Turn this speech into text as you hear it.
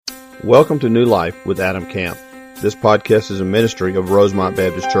Welcome to New Life with Adam Camp. This podcast is a ministry of Rosemont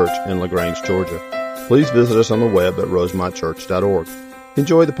Baptist Church in LaGrange, Georgia. Please visit us on the web at rosemontchurch.org.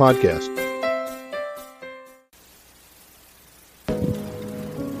 Enjoy the podcast.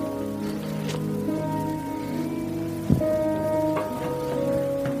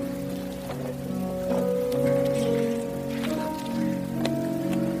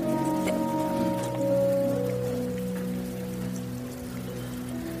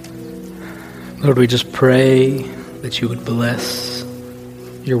 Lord, we just pray that you would bless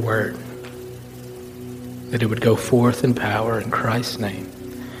your word, that it would go forth in power in Christ's name.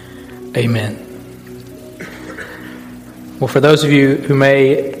 Amen. Well, for those of you who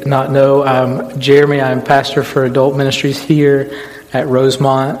may not know, I'm Jeremy. I'm pastor for adult ministries here at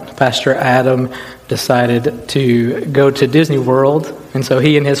Rosemont. Pastor Adam decided to go to Disney World, and so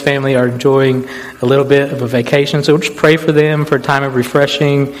he and his family are enjoying a little bit of a vacation. So we'll just pray for them for a time of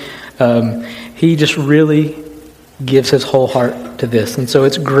refreshing. He just really gives his whole heart to this. And so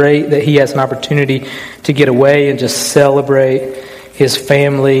it's great that he has an opportunity to get away and just celebrate his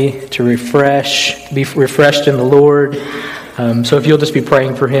family, to be refreshed in the Lord. So if you'll just be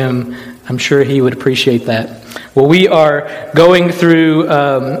praying for him, I'm sure he would appreciate that. Well, we are going through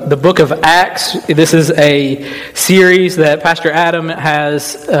the book of Acts. This is a series that Pastor Adam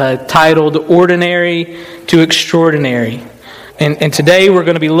has titled Ordinary to Extraordinary. And today we're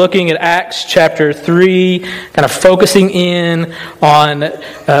going to be looking at Acts chapter 3, kind of focusing in on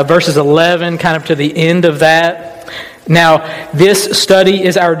verses 11, kind of to the end of that. Now, this study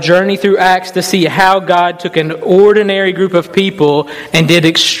is our journey through Acts to see how God took an ordinary group of people and did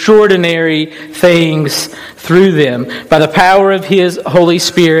extraordinary things through them. By the power of His Holy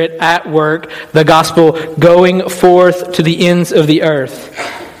Spirit at work, the gospel going forth to the ends of the earth.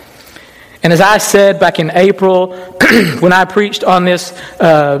 And as I said back in April, when I preached on this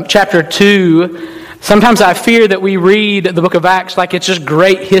chapter 2, sometimes I fear that we read the book of Acts like it's just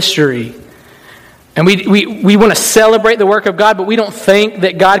great history. And we want to celebrate the work of God, but we don't think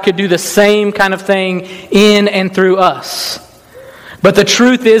that God could do the same kind of thing in and through us. But the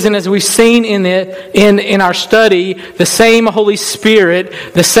truth is, and as we've seen in our study, the same Holy Spirit,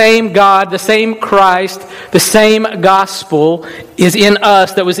 the same God, the same Christ, the same gospel is in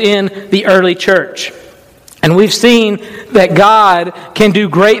us that was in the early church. And we've seen that God can do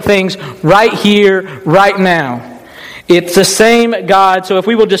great things right here, right now. It's the same God, so if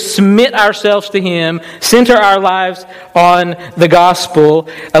we will just submit ourselves to Him, center our lives on the gospel,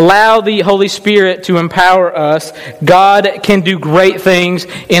 allow the Holy Spirit to empower us, God can do great things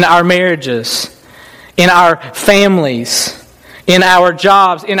in our marriages, in our families, in our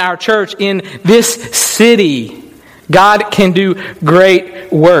jobs, in our church, in this city. God can do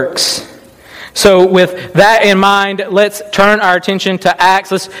great works. So with that in mind, let's turn our attention to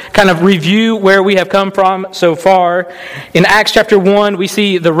Acts. Let's kind of review where we have come from so far. In Acts chapter 1, we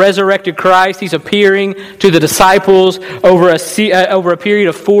see the resurrected Christ. He's appearing to the disciples over a period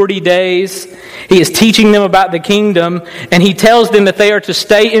of 40 days. He is teaching them about the kingdom, and he tells them that they are to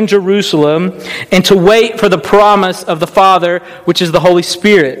stay in Jerusalem and to wait for the promise of the Father, which is the Holy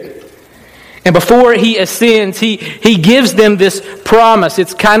Spirit. And before he ascends, he gives them this promise.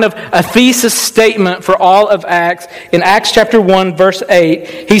 It's kind of a thesis statement for all of Acts. In Acts chapter 1, verse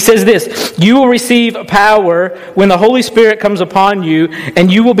 8, he says this: "You will receive power when the Holy Spirit comes upon you,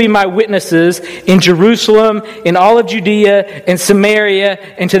 and you will be my witnesses in Jerusalem, in all of Judea, and Samaria,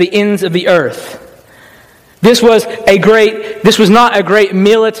 and to the ends of the earth." This was not a great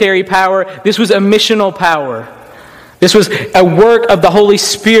military power. This was a missional power. This was a work of the Holy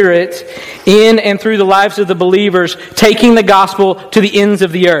Spirit in and through the lives of the believers, taking the gospel to the ends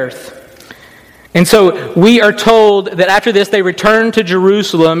of the earth. And so we are told that after this they returned to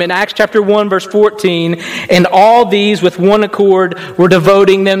Jerusalem in Acts chapter 1 verse 14, and all these with one accord were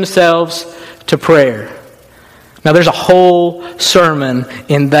devoting themselves to prayer. Now there's a whole sermon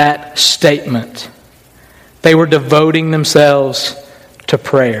in that statement. They were devoting themselves to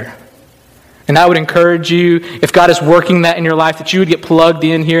prayer. And I would encourage you, if God is working that in your life, that you would get plugged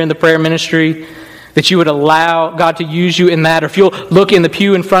in here in the prayer ministry, that you would allow God to use you in that. Or if you'll look in the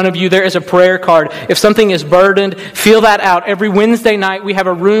pew in front of you, there is a prayer card. If something is burdened, fill that out. Every Wednesday night, we have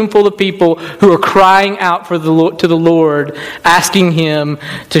a room full of people who are crying out to the Lord, asking Him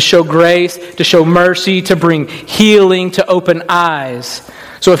to show grace, to show mercy, to bring healing, to open eyes.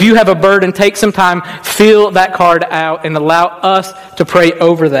 So if you have a burden, take some time, fill that card out, and allow us to pray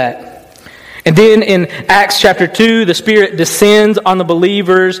over that. And then in Acts chapter 2, the Spirit descends on the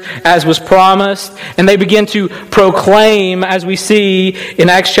believers as was promised. And they begin to proclaim, as we see in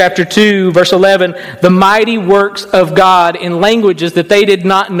Acts chapter 2, verse 11, the mighty works of God in languages that they did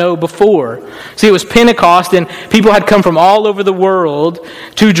not know before. See, it was Pentecost, and people had come from all over the world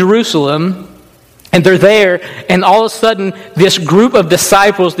to Jerusalem. And they're there, and all of a sudden, this group of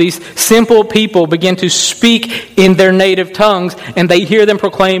disciples, these simple people, begin to speak in their native tongues, and they hear them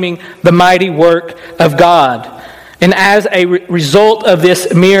proclaiming the mighty work of God. And as a result of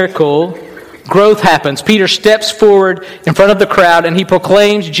this miracle, growth happens. Peter steps forward in front of the crowd, and he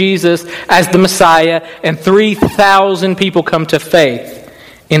proclaims Jesus as the Messiah, and 3,000 people come to faith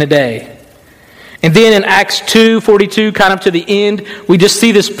in a day. And then in Acts 2:42, kind of to the end, we just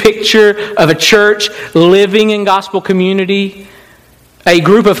see this picture of a church living in gospel community, a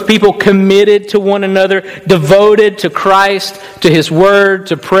group of people committed to one another, devoted to Christ, to His Word,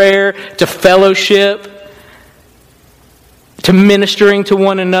 to prayer, to fellowship, to ministering to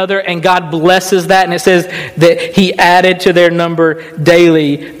one another, and God blesses that, and it says that He added to their number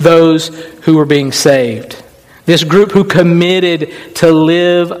daily those who were being saved. This group who committed to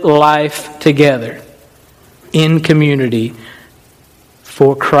live life together in community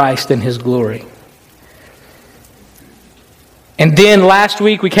for Christ and His glory. And then last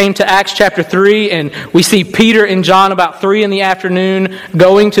week we came to Acts chapter 3, and we see Peter and John about 3 in the afternoon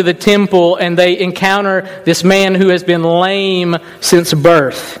going to the temple, and they encounter this man who has been lame since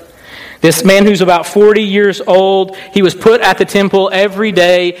birth. This man who's about 40 years old, he was put at the temple every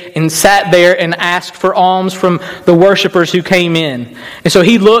day and sat there and asked for alms from the worshipers who came in. And so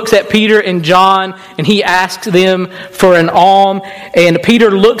he looks at Peter and John and he asks them for an alms. And Peter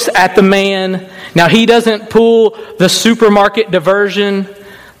looks at the man. Now he doesn't pull the supermarket diversion,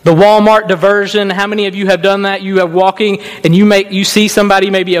 the Walmart diversion. How many of you have done that? You are walking and you see somebody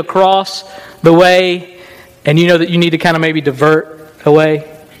maybe across the way, and you know that you need to kind of maybe divert away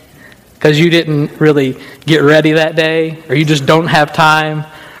because you didn't really get ready that day, or you just don't have time,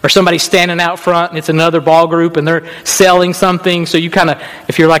 or somebody's standing out front and it's another ball group and they're selling something. So you kind of,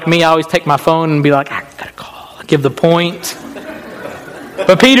 if you're like me, I always take my phone and be like, I gotta call, give the point.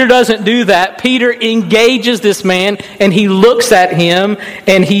 But Peter doesn't do that. Peter engages this man and he looks at him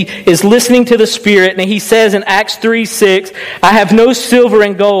and he is listening to the Spirit, and he says in Acts 3:6, I have no silver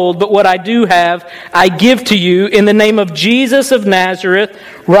and gold, but what I do have I give to you. In the name of Jesus of Nazareth,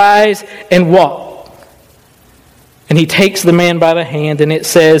 rise and walk. And he takes the man by the hand, and it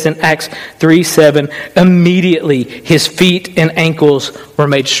says in Acts 3:7, immediately his feet and ankles were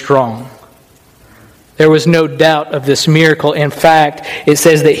made strong. There was no doubt of this miracle. In fact, it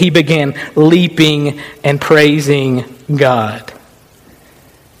says that he began leaping and praising God.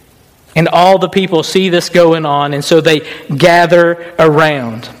 And all the people see this going on, and so they gather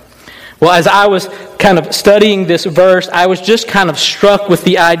around. Well, as I was kind of studying this verse, I was just kind of struck with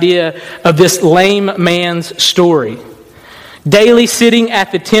the idea of this lame man's story. Daily sitting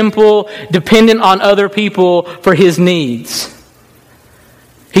at the temple, dependent on other people for his needs.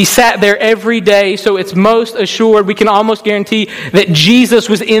 He sat there every day, so it's most assured, we can almost guarantee that Jesus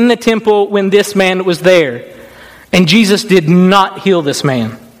was in the temple when this man was there. And Jesus did not heal this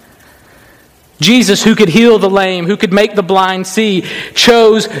man. Jesus, who could heal the lame, who could make the blind see,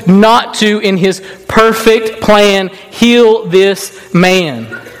 chose not to, in His perfect plan, heal this man.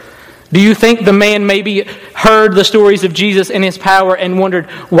 Do you think the man maybe heard the stories of Jesus and His power and wondered,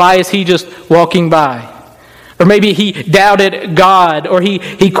 why is he just walking by? Or maybe he doubted God, or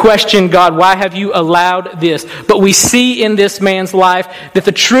he questioned God, why have you allowed this? But we see in this man's life that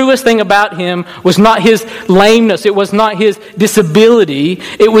the truest thing about him was not his lameness, it was not his disability,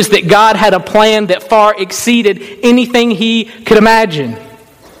 it was that God had a plan that far exceeded anything he could imagine.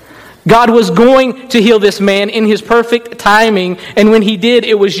 God was going to heal this man in His perfect timing, and when He did,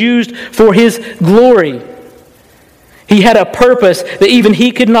 it was used for His glory. He had a purpose that even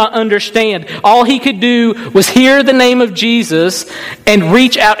he could not understand. All he could do was hear the name of Jesus and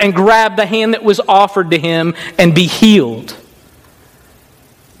reach out and grab the hand that was offered to him and be healed.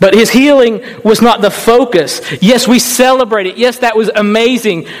 But his healing was not the focus. Yes, we celebrate it. Yes, that was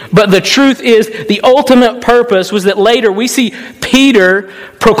amazing. But the truth is, the ultimate purpose was that later we see Peter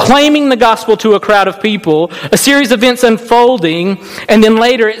proclaiming the gospel to a crowd of people, a series of events unfolding, and then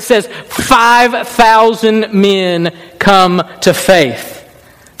later it says 5,000 men come to faith.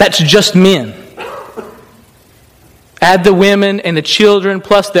 That's just men. Add the women and the children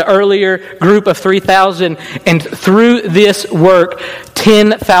plus the earlier group of 3,000, and through this work,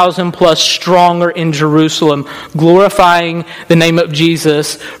 10,000 plus stronger in Jerusalem, glorifying the name of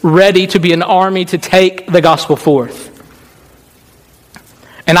Jesus, ready to be an army to take the gospel forth.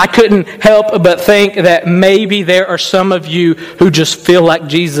 And I couldn't help but think that maybe there are some of you who just feel like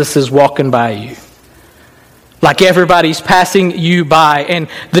Jesus is walking by you. Like everybody's passing you by, and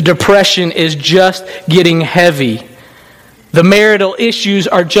the depression is just getting heavy. The marital issues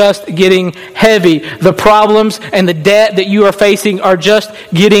are just getting heavy. The problems and the debt that you are facing are just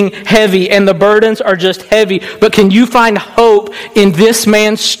getting heavy, and the burdens are just heavy. But can you find hope in this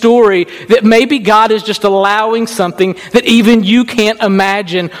man's story that maybe God is just allowing something that even you can't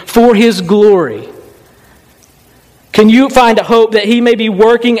imagine for His glory? Can you find a hope that He may be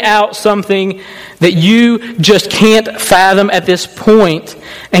working out something that you just can't fathom at this point?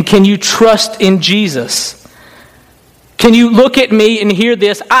 And can you trust in Jesus? Can you look at me and hear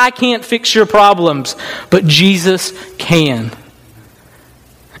this? I can't fix your problems, but Jesus can.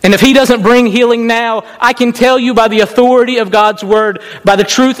 And if He doesn't bring healing now, I can tell you by the authority of God's Word, by the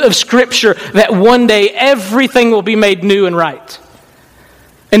truth of Scripture, that one day everything will be made new and right.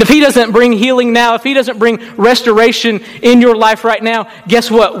 And if He doesn't bring healing now, if He doesn't bring restoration in your life right now,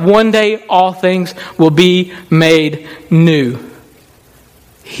 guess what? One day all things will be made new.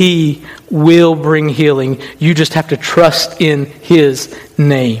 He will bring healing. You just have to trust in His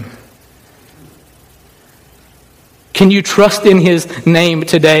name. Can you trust in His name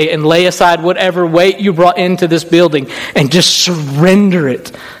today and lay aside whatever weight you brought into this building and just surrender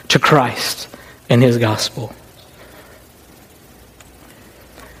it to Christ and His gospel?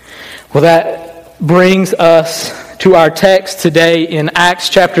 Well, that brings us to our text today in Acts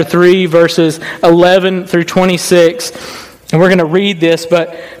chapter 3, verses 11 through 26. And we're going to read this,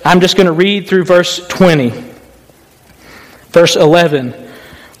 but I'm just going to read through verse 20. Verse 11.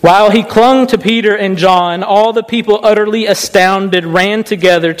 While he clung to Peter and John, all the people, utterly astounded, ran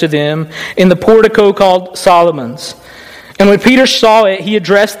together to them in the portico called Solomon's. And when Peter saw it, he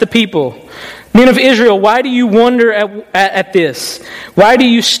addressed the people. Men of Israel, why do you wonder at this? Why do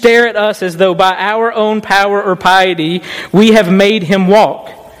you stare at us as though by our own power or piety we have made him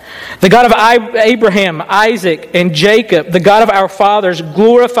walk? The God of Abraham, Isaac, and Jacob, the God of our fathers,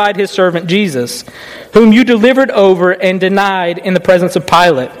 glorified His servant Jesus, whom you delivered over and denied in the presence of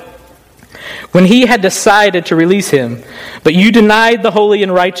Pilate, when he had decided to release him. But you denied the holy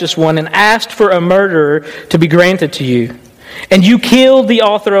and righteous one and asked for a murderer to be granted to you. And you killed the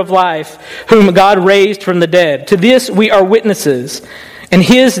author of life, whom God raised from the dead. To this we are witnesses. And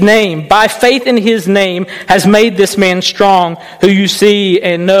His name, by faith in His name, has made this man strong, who you see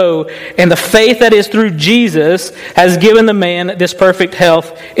and know. And the faith that is through Jesus has given the man this perfect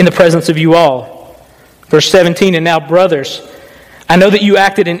health in the presence of you all. Verse 17, and now, brothers, I know that you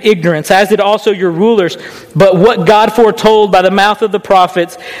acted in ignorance, as did also your rulers. But what God foretold by the mouth of the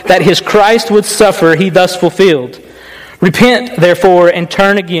prophets, that His Christ would suffer, He thus fulfilled. Repent, therefore, and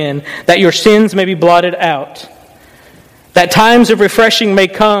turn again, that your sins may be blotted out, that times of refreshing may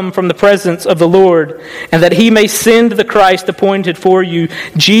come from the presence of the Lord, and that He may send the Christ appointed for you,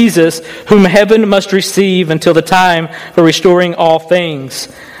 Jesus, whom heaven must receive until the time for restoring all things,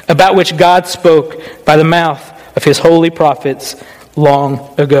 about which God spoke by the mouth of His holy prophets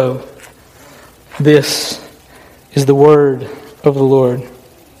long ago. This is the word of the Lord.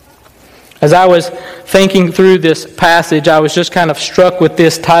 As I was thinking through this passage, I was just kind of struck with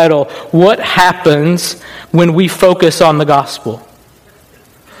this title, What Happens When We Focus on the Gospel?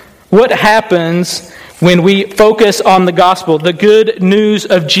 What happens when we focus on the gospel, the good news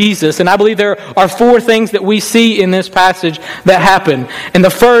of Jesus? And I believe there are four things that we see in this passage that happen. And the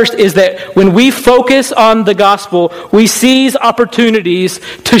first is that when we focus on the gospel, we seize opportunities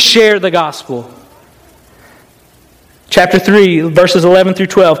to share the gospel. Chapter 3, verses 11 through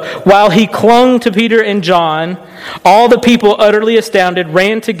 12. While he clung to Peter and John, all the people, utterly astounded,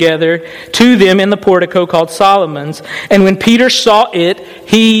 ran together to them in the portico called Solomon's. And when Peter saw it,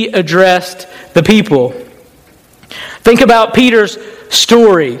 he addressed the people. Think about Peter's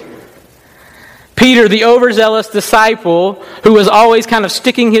story. Peter, the overzealous disciple, who was always kind of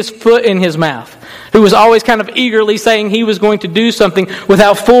sticking his foot in his mouth, who was always kind of eagerly saying he was going to do something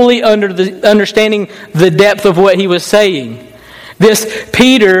without fully understanding the depth of what he was saying. This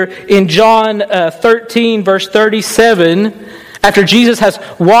Peter, in John 13, verse 37, after Jesus has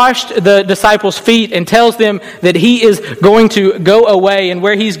washed the disciples' feet and tells them that He is going to go away, and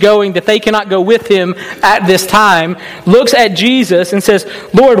where He's going, that they cannot go with Him at this time, looks at Jesus and says,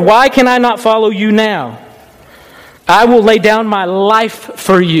 Lord, why can I not follow you now? I will lay down my life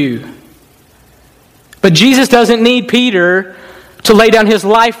for you. But Jesus doesn't need Peter to lay down his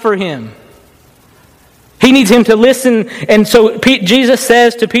life for him. He needs him to listen. And so Jesus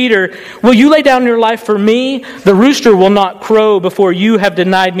says to Peter, will you lay down your life for me? The rooster will not crow before you have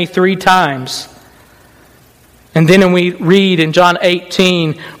denied me 3 times. And then we read in John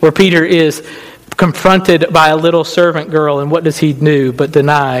 18 where Peter is confronted by a little servant girl, and what does he do but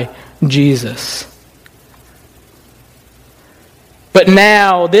deny Jesus? But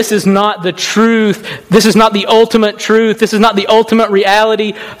now, this is not the truth. This is not the ultimate truth. This is not the ultimate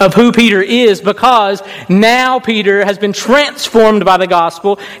reality of who Peter is, because now Peter has been transformed by the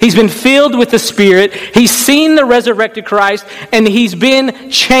gospel. He's been filled with the Spirit. He's seen the resurrected Christ, and he's been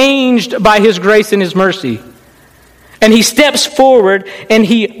changed by His grace and His mercy. And he steps forward and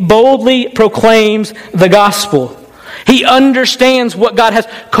he boldly proclaims the gospel. He understands what God has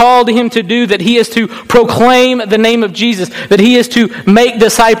called him to do, that he is to proclaim the name of Jesus, that he is to make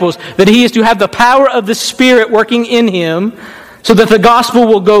disciples, that he is to have the power of the Spirit working in him so that the gospel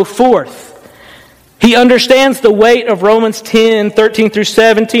will go forth. He understands the weight of Romans 10, 13 through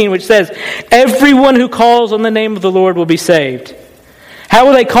 17, which says, "Everyone who calls on the name of the Lord will be saved. How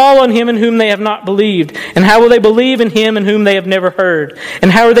will they call on Him in whom they have not believed? And how will they believe in Him in whom they have never heard?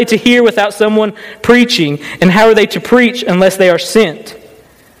 And how are they to hear without someone preaching? And how are they to preach unless they are sent?"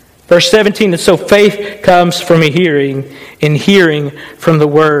 Verse 17, "And so faith comes from hearing, and hearing from the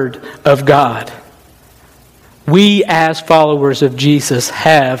Word of God." We as followers of Jesus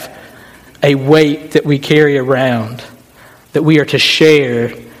have a weight that we carry around, that we are to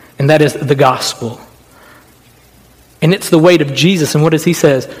share, and that is the gospel. And it's the weight of Jesus. And what does He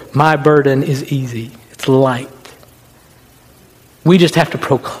say? "My burden is easy. It's light." We just have to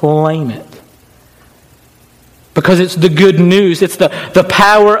proclaim it. Because it's the good news. It's the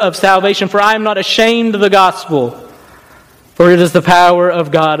power of salvation. "For I am not ashamed of the gospel. For it is the power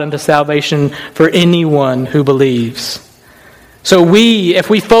of God unto salvation for anyone who believes." So if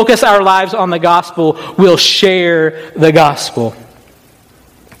we focus our lives on the gospel, we'll share the gospel.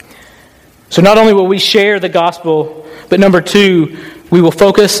 So not only will we share the gospel, but number 2, we will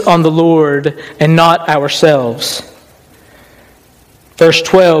focus on the Lord and not ourselves. Verse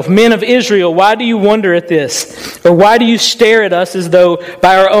 12, "Men of Israel, why do you wonder at this? Or why do you stare at us as though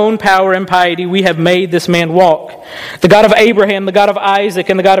by our own power and piety we have made this man walk? The God of Abraham, the God of Isaac,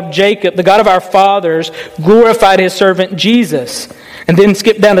 and the God of Jacob, the God of our fathers, glorified His servant Jesus." And then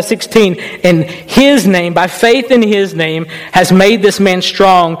skip down to 16. "And His name, by faith in His name, has made this man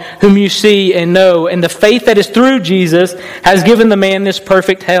strong, whom you see and know. And the faith that is through Jesus has given the man this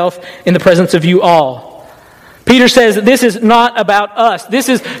perfect health in the presence of you all." Peter says that this is not about us. This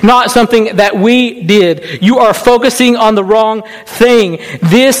is not something that we did. You are focusing on the wrong thing.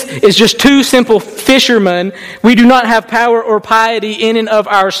 This is just two simple fishermen. We do not have power or piety in and of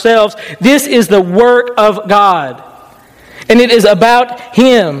ourselves. This is the work of God. And it is about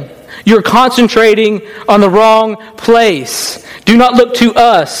Him. You're concentrating on the wrong place. Do not look to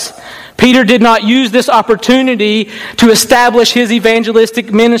us. Peter did not use this opportunity to establish his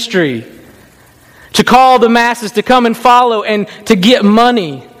evangelistic ministry, to call the masses to come and follow and to get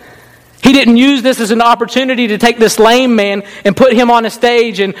money. He didn't use this as an opportunity to take this lame man and put him on a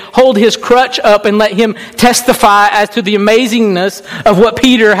stage and hold his crutch up and let him testify as to the amazingness of what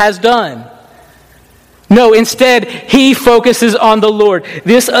Peter has done. No, instead, he focuses on the Lord.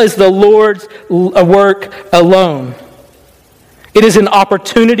 This is the Lord's work alone. It is an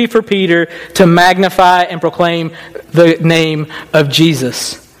opportunity for Peter to magnify and proclaim the name of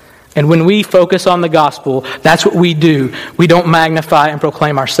Jesus. And when we focus on the gospel, that's what we do. We don't magnify and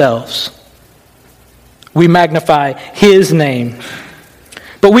proclaim ourselves. We magnify His name.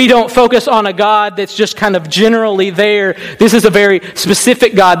 But we don't focus on a God that's just kind of generally there. This is a very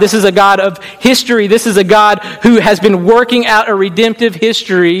specific God. This is a God of history. This is a God who has been working out a redemptive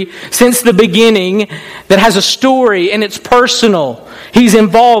history since the beginning that has a story, and it's personal. He's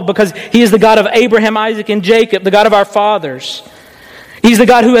involved because He is the God of Abraham, Isaac, and Jacob, the God of our fathers. He's the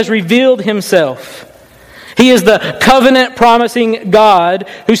God who has revealed Himself. He is the covenant-promising God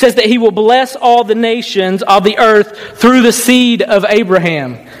who says that He will bless all the nations of the earth through the seed of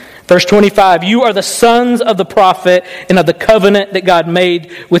Abraham. Verse 25, "You are the sons of the prophet and of the covenant that God made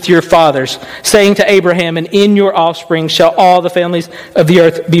with your fathers, saying to Abraham, 'And in your offspring shall all the families of the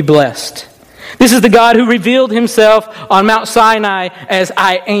earth be blessed.'" This is the God who revealed Himself on Mount Sinai as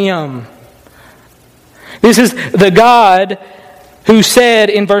I am. This is the God who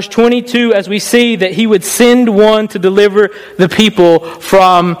said in verse 22, as we see, that He would send one to deliver the people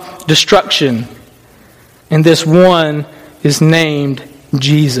from destruction. And this one is named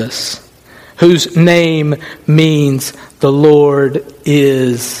Jesus, whose name means the Lord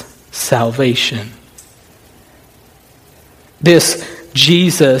is salvation. This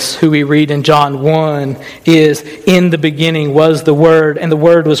Jesus, who we read in John 1, is in the beginning was the Word, and the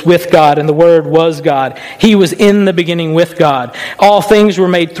Word was with God, and the Word was God. He was in the beginning with God. All things were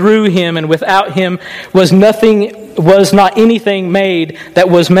made through Him, and without Him was not anything made that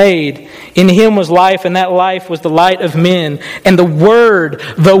was made. In Him was life, and that life was the light of men. And the Word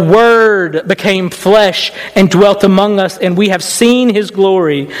became flesh and dwelt among us, and we have seen His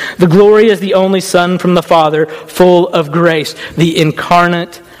glory. The glory is the only Son from the Father, full of grace, the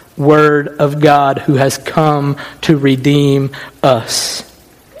incarnate Word of God who has come to redeem us.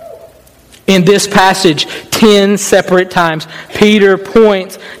 In this passage, 10 separate times, Peter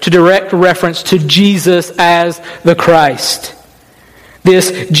points to direct reference to Jesus as the Christ.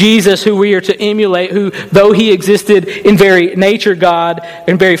 This Jesus who we are to emulate, who, though He existed in very nature God,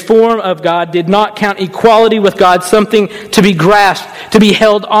 in very form of God, did not count equality with God something to be grasped, to be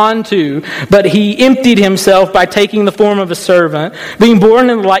held onto, but He emptied Himself by taking the form of a servant, being born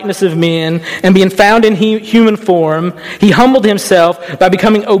in the likeness of men, and being found in human form. He humbled Himself by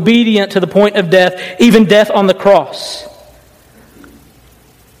becoming obedient to the point of death, even death on the cross.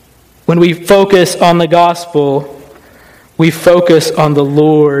 When we focus on the gospel, we focus on the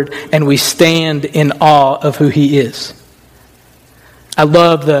Lord, and we stand in awe of who He is. I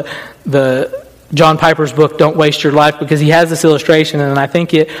love the John Piper's book, Don't Waste Your Life, because he has this illustration, and I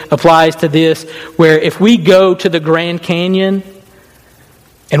think it applies to this, where if we go to the Grand Canyon,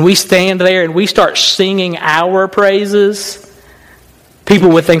 and we stand there and we start singing our praises, people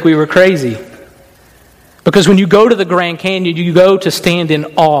would think we were crazy. Because when you go to the Grand Canyon, you go to stand in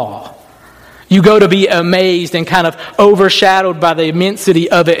awe. You go to be amazed and kind of overshadowed by the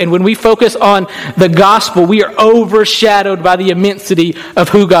immensity of it. And when we focus on the gospel, we are overshadowed by the immensity of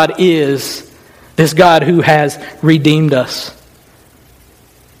who God is. This God who has redeemed us.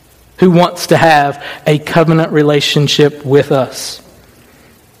 Who wants to have a covenant relationship with us.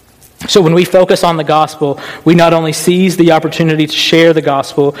 So when we focus on the gospel, we not only seize the opportunity to share the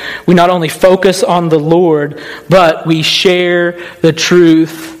gospel, we not only focus on the Lord, but we share the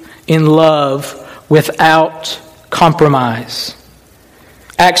truth in love without compromise.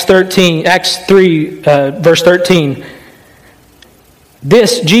 Acts 3, verse 13.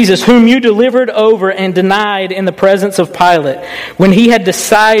 This Jesus, whom you delivered over and denied in the presence of Pilate, when he had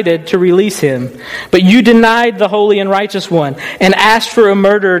decided to release him. But you denied the holy and righteous one, and asked for a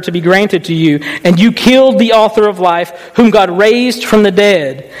murderer to be granted to you, and you killed the author of life, whom God raised from the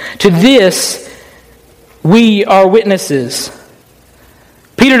dead. To this we are witnesses.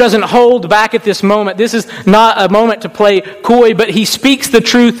 Peter doesn't hold back at this moment. This is not a moment to play coy, but he speaks the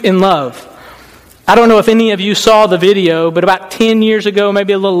truth in love. I don't know if any of you saw the video, but about 10 years ago,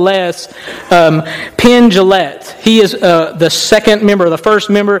 maybe a little less, Penn Jillette, he is the first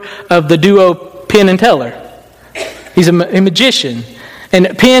member of the duo Penn and Teller. He's a magician.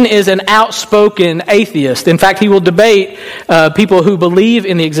 And Penn is an outspoken atheist. In fact, he will debate people who believe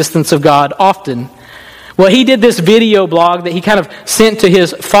in the existence of God often. Well, he did this video blog that he kind of sent to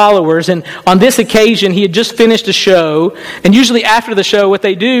his followers, and on this occasion, he had just finished a show, and usually after the show, what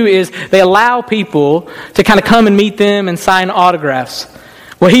they do is they allow people to kind of come and meet them and sign autographs.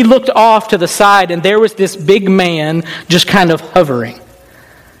 Well, he looked off to the side, and there was this big man just kind of hovering.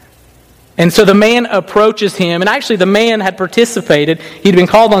 And so the man approaches him, and actually the man had participated. He'd been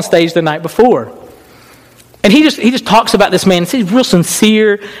called on stage the night before. And he just talks about this man. He's real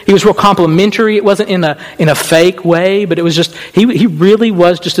sincere. He was real complimentary. It wasn't in a fake way, but it was just he really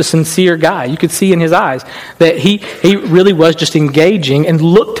was just a sincere guy. You could see in his eyes that he really was just engaging and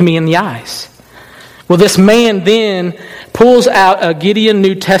looked me in the eyes. Well, this man then pulls out a Gideon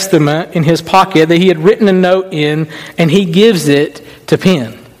New Testament in his pocket that he had written a note in, and he gives it to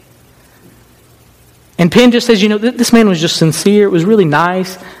Penn. And Penn just says, this man was just sincere. It was really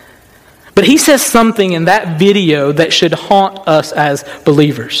nice. But he says something in that video that should haunt us as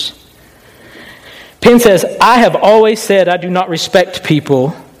believers. Penn says, I have always said I do not respect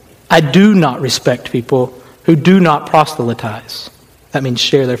people. I do not respect people who do not proselytize. That means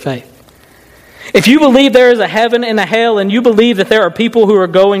share their faith. If you believe there is a heaven and a hell, and you believe that there are people who are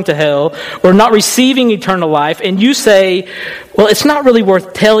going to hell or not receiving eternal life, and you say, well, it's not really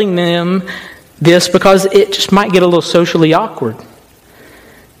worth telling them this because it just might get a little socially awkward.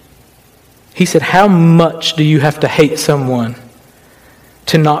 He said, how much do you have to hate someone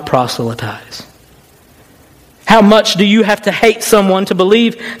to not proselytize? How much do you have to hate someone to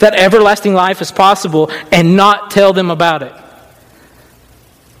believe that everlasting life is possible and not tell them about it?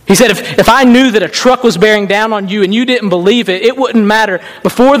 He said, if I knew that a truck was bearing down on you and you didn't believe it, it wouldn't matter.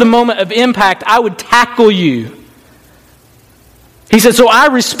 Before the moment of impact, I would tackle you. He said, so I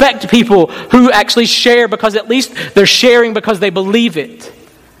respect people who actually share because at least they're sharing because they believe it.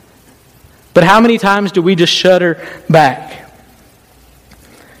 But how many times do we just shudder back?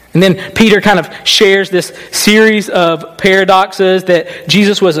 And then Peter kind of shares this series of paradoxes that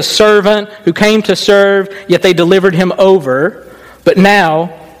Jesus was a servant who came to serve, yet they delivered him over. But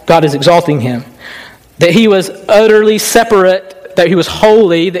now God is exalting him. That he was utterly separate, that he was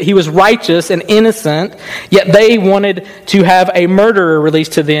holy, that he was righteous and innocent, yet they wanted to have a murderer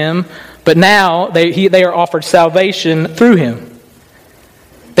released to them, but now they are offered salvation through him.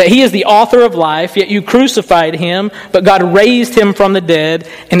 That he is the author of life, yet you crucified him, but God raised him from the dead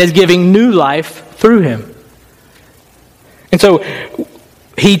and is giving new life through him. And so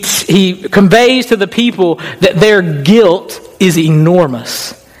he conveys to the people that their guilt is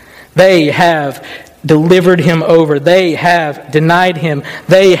enormous. They have delivered him over. They have denied him.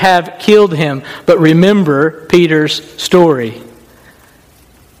 They have killed him. But remember Peter's story.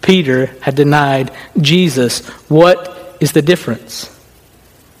 Peter had denied Jesus. What is the difference?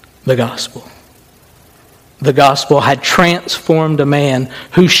 The gospel. The gospel had transformed a man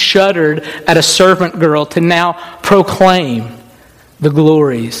who shuddered at a servant girl to now proclaim the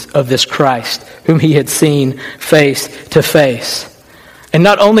glories of this Christ whom he had seen face to face. And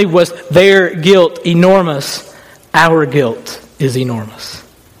not only was their guilt enormous, our guilt is enormous.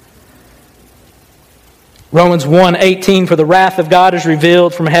 Romans 1:18, for the wrath of God is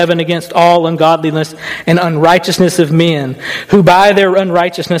revealed from heaven against all ungodliness and unrighteousness of men, who by their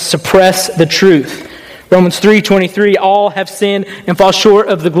unrighteousness suppress the truth. Romans 3:23, all have sinned and fall short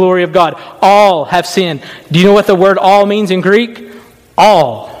of the glory of God. All have sinned. Do you know what the word all means in Greek?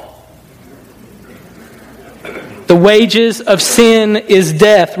 All. The wages of sin is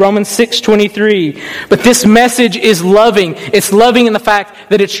death. Romans 6:23. But this message is loving. It's loving in the fact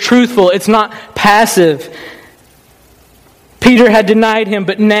that it's truthful. It's not passive. Peter had denied him,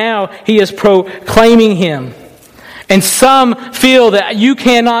 but now he is proclaiming him. And some feel that you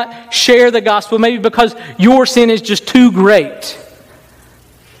cannot share the gospel, maybe because your sin is just too great.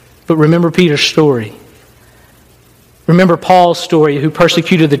 But remember Peter's story. Remember Paul's story, who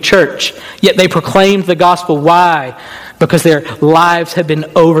persecuted the church, yet they proclaimed the gospel. Why? Because their lives had been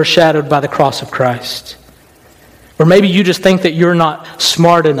overshadowed by the cross of Christ. Or maybe you just think that you're not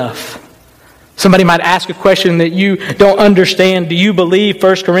smart enough. Somebody might ask a question that you don't understand. Do you believe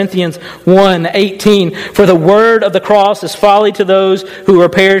 1 Corinthians 1:18? For the word of the cross is folly to those who are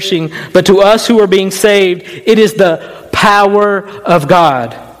perishing, but to us who are being saved, it is the power of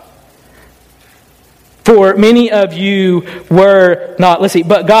God. For many of you were not,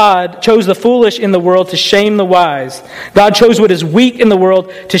 but God chose the foolish in the world to shame the wise. God chose what is weak in the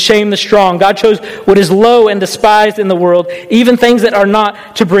world to shame the strong. God chose what is low and despised in the world, even things that are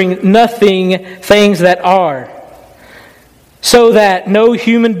not, to bring nothing things that are, so that no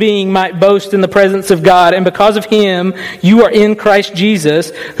human being might boast in the presence of God. And because of him, you are in Christ Jesus,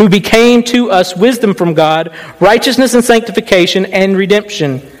 who became to us wisdom from God, righteousness and sanctification and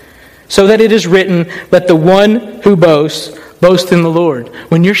redemption. So that it is written, let the one who boasts, boast in the Lord.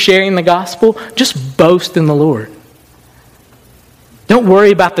 When you're sharing the gospel, just boast in the Lord. Don't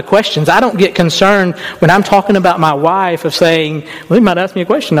worry about the questions. I don't get concerned when I'm talking about my wife of saying, well, he might ask me a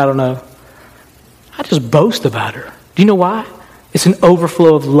question I don't know. I just boast about her. Do you know why? It's an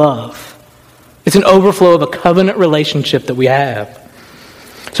overflow of love. It's an overflow of a covenant relationship that we have.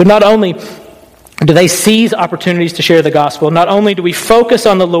 So not only do they seize opportunities to share the gospel, not only do we focus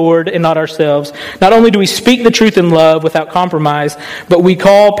on the Lord and not ourselves, not only do we speak the truth in love without compromise, but we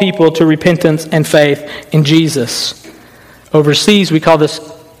call people to repentance and faith in Jesus. Overseas, we call this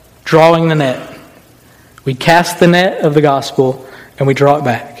drawing the net. We cast the net of the gospel and we draw it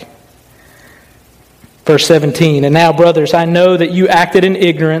back. Verse 17, and now, brothers, I know that you acted in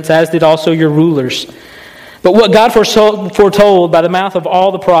ignorance, as did also your rulers. But what God foretold by the mouth of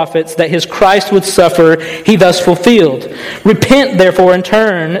all the prophets, that his Christ would suffer, he thus fulfilled. Repent, therefore, and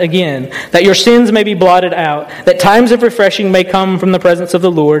turn again, that your sins may be blotted out, that times of refreshing may come from the presence of the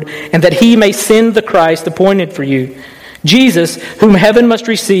Lord, and that he may send the Christ appointed for you, Jesus, whom heaven must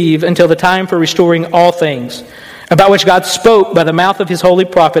receive until the time for restoring all things, about which God spoke by the mouth of his holy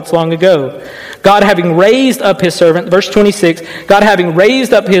prophets long ago. God having raised up his servant, verse 26, God having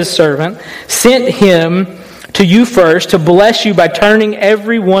raised up his servant, sent him to you first to bless you by turning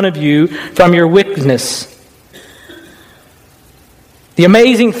every one of you from your wickedness. The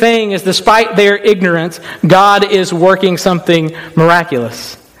amazing thing is, despite their ignorance, God is working something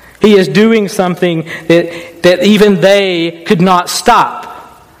miraculous. He is doing something that even they could not stop.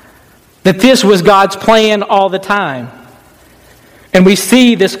 That this was God's plan all the time. And we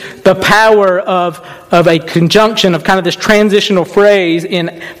see the power of a conjunction, of kind of this transitional phrase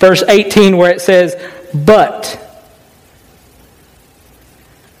in verse 18 where it says, but.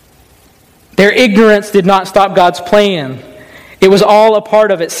 Their ignorance did not stop God's plan. It was all a part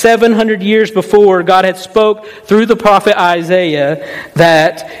of it. 700 years before, God had spoke through the prophet Isaiah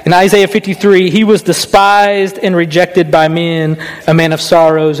that in Isaiah 53, he was despised and rejected by men, a man of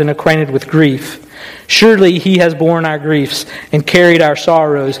sorrows and acquainted with grief. Surely he has borne our griefs and carried our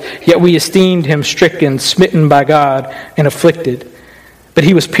sorrows, yet we esteemed him stricken, smitten by God, and afflicted. But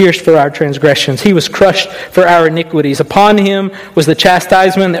he was pierced for our transgressions. He was crushed for our iniquities. Upon him was the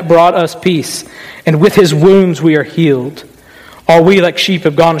chastisement that brought us peace, and with his wounds we are healed. All we like sheep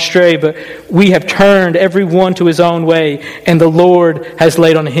have gone astray, but we have turned every one to his own way, and the Lord has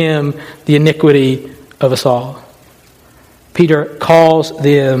laid on him the iniquity of us all. Peter calls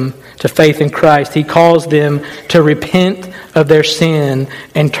them to faith in Christ. He calls them to repent of their sin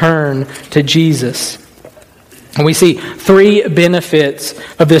and turn to Jesus. And we see three benefits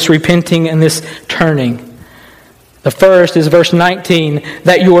of this repenting and this turning. The first is verse 19,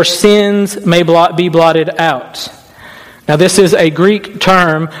 that your sins may be blotted out. Now this is a Greek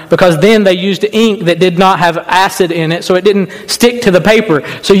term because then they used ink that did not have acid in it, so it didn't stick to the paper.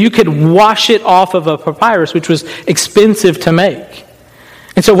 So you could wash it off of a papyrus, which was expensive to make.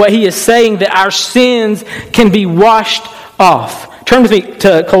 And so what he is saying, that our sins can be washed off. Turn with me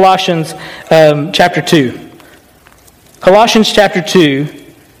to Colossians chapter 2. Colossians chapter 2,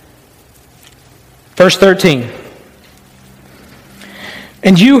 verse 13.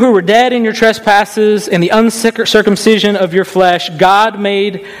 And you who were dead in your trespasses and the uncircumcision of your flesh, God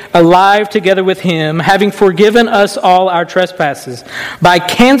made alive together with him, having forgiven us all our trespasses, by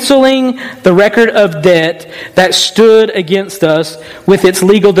canceling the record of debt that stood against us with its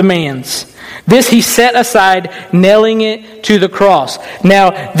legal demands. This he set aside, nailing it to the cross. Now,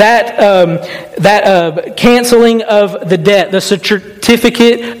 that canceling of the debt, the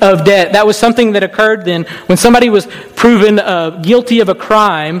certificate of debt, that was something that occurred then when somebody was proven guilty of a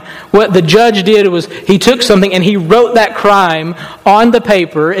crime. What the judge did was he took something and he wrote that crime on the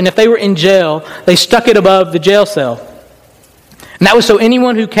paper, and if they were in jail, they stuck it above the jail cell. And that was so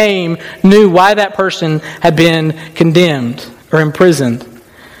anyone who came knew why that person had been condemned or imprisoned.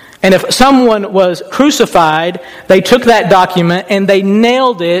 And if someone was crucified, they took that document and they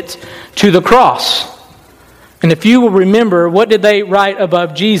nailed it to the cross. And if you will remember, what did they write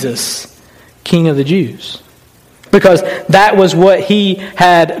above Jesus? King of the Jews. Because that was what he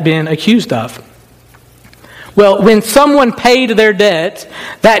had been accused of. Well, when someone paid their debt,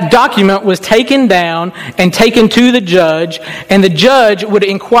 that document was taken down and taken to the judge, and the judge would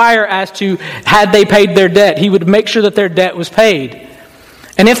inquire as to had they paid their debt. He would make sure that their debt was paid.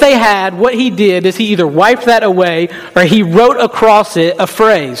 And if they had, what he did is he either wiped that away or he wrote across it a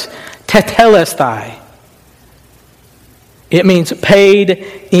phrase, tetelestai. It means paid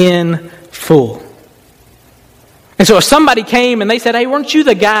in full. And so if somebody came and they said, hey, weren't you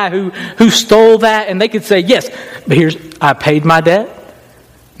the guy who stole that? And they could say, yes, but I paid my debt.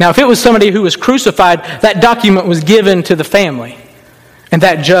 Now, if it was somebody who was crucified, that document was given to the family. And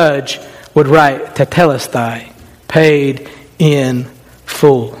that judge would write tetelestai, paid in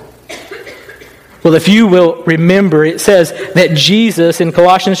full. Well, if you will remember, it says that Jesus in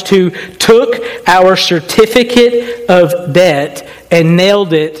Colossians 2 took our certificate of debt and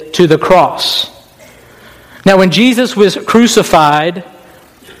nailed it to the cross. Now, when Jesus was crucified,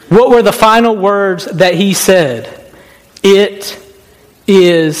 what were the final words that he said? It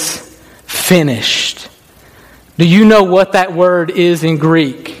is finished. Do you know what that word is in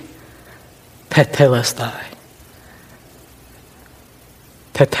Greek? Tetelestai.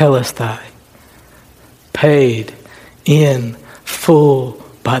 Tetelestai. Paid in full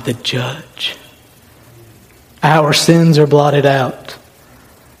by the judge. Our sins are blotted out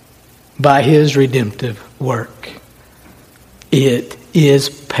by his redemptive work. It is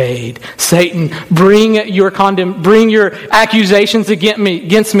paid. Satan, bring your accusations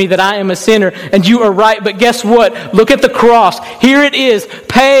against me that I am a sinner, and you are right, but guess what? Look at the cross. Here it is,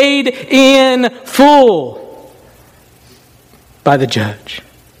 paid in full by the judge.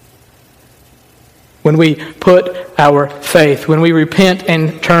 When we put our faith, when we repent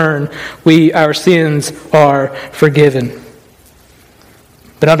and turn, our sins are forgiven.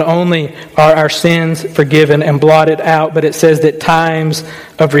 But not only are our sins forgiven and blotted out, but it says that times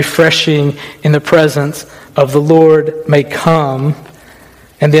of refreshing in the presence of the Lord may come.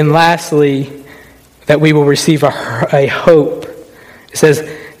 And then lastly, that we will receive a hope. It says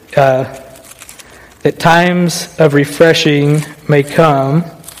that times of refreshing may come.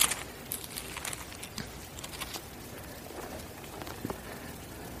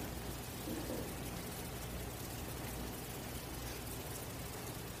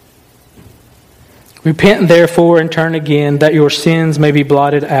 Repent therefore and turn again, that your sins may be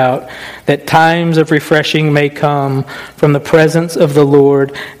blotted out, that times of refreshing may come from the presence of the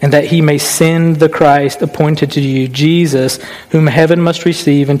Lord, and that he may send the Christ appointed to you, Jesus, whom heaven must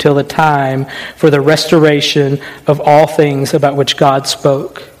receive until the time for the restoration of all things about which God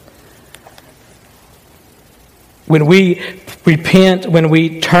spoke. When we repent, when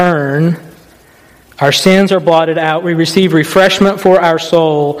we turn, our sins are blotted out, we receive refreshment for our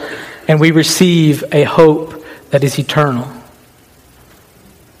soul, and we receive a hope that is eternal.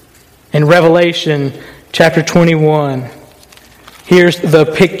 In Revelation chapter 21, here's the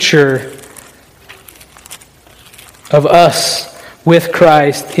picture of us with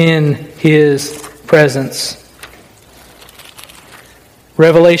Christ in his presence.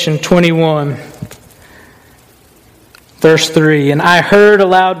 Revelation 21, verse 3, and I heard a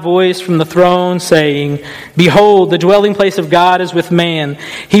loud voice from the throne saying, Behold, the dwelling place of God is with man.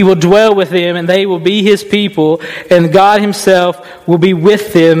 He will dwell with them, and they will be his people, and God himself will be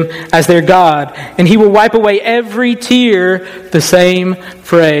with them as their God. And he will wipe away every tear, the same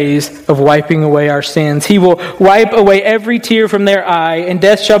phrase of wiping away our sins. He will wipe away every tear from their eye, and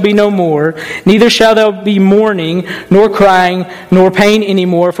death shall be no more. Neither shall there be mourning, nor crying, nor pain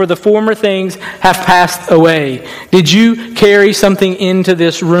anymore, for the former things have passed away. Did you carry something into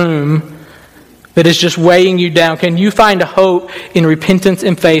this room that is just weighing you down? Can you find a hope in repentance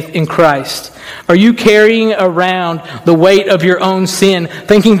and faith in Christ? Are you carrying around the weight of your own sin,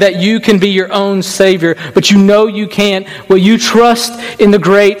 thinking that you can be your own Savior, but you know you can't? Will you trust in the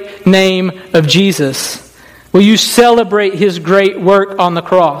great name of Jesus? Will you celebrate his great work on the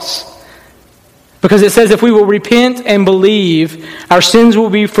cross? Because it says if we will repent and believe, our sins will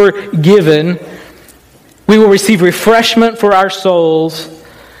be forgiven. We will receive refreshment for our souls,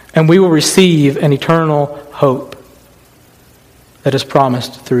 and we will receive an eternal hope that is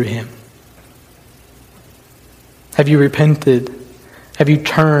promised through him. Have you repented? Have you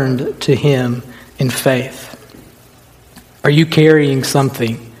turned to him in faith? Are you carrying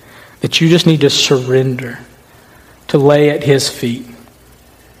something that you just need to surrender, to lay at his feet?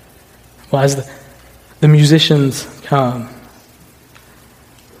 Well, as the musicians come,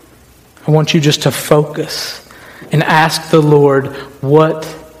 I want you just to focus and ask the Lord, what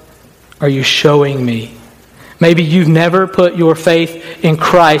are you showing me? Maybe you've never put your faith in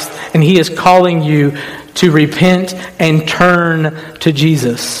Christ, and he is calling you to repent and turn to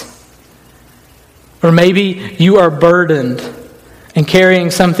Jesus. Or maybe you are burdened and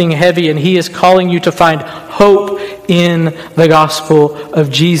carrying something heavy, and he is calling you to find hope in the gospel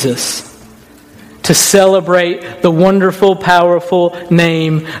of Jesus, to celebrate the wonderful, powerful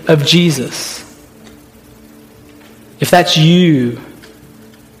name of Jesus. If that's you,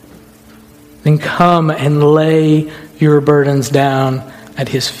 then come and lay your burdens down at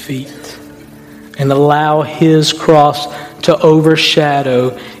his feet and allow his cross to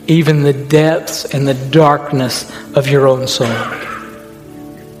overshadow even the depths and the darkness of your own soul.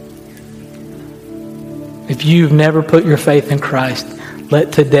 If you've never put your faith in Christ,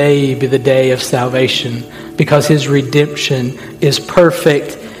 let today be the day of salvation, because his redemption is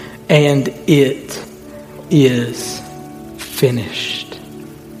perfect and it is finished.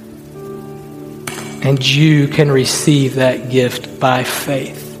 And you can receive that gift by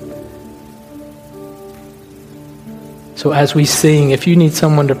faith. So as we sing, if you need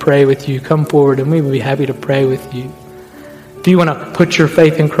someone to pray with you, come forward and we will be happy to pray with you. If you want to put your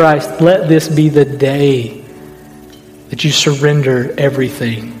faith in Christ, let this be the day that you surrender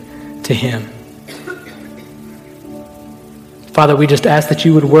everything to him. Father, we just ask that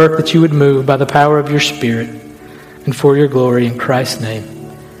you would work, that you would move by the power of your Spirit and for your glory in Christ's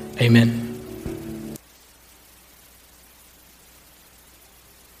name. Amen.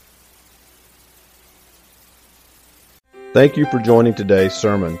 Thank you for joining today's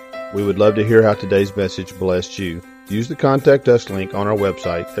sermon. We would love to hear how today's message blessed you. Use the Contact Us link on our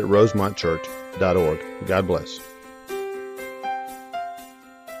website at rosemontchurch.org. God bless.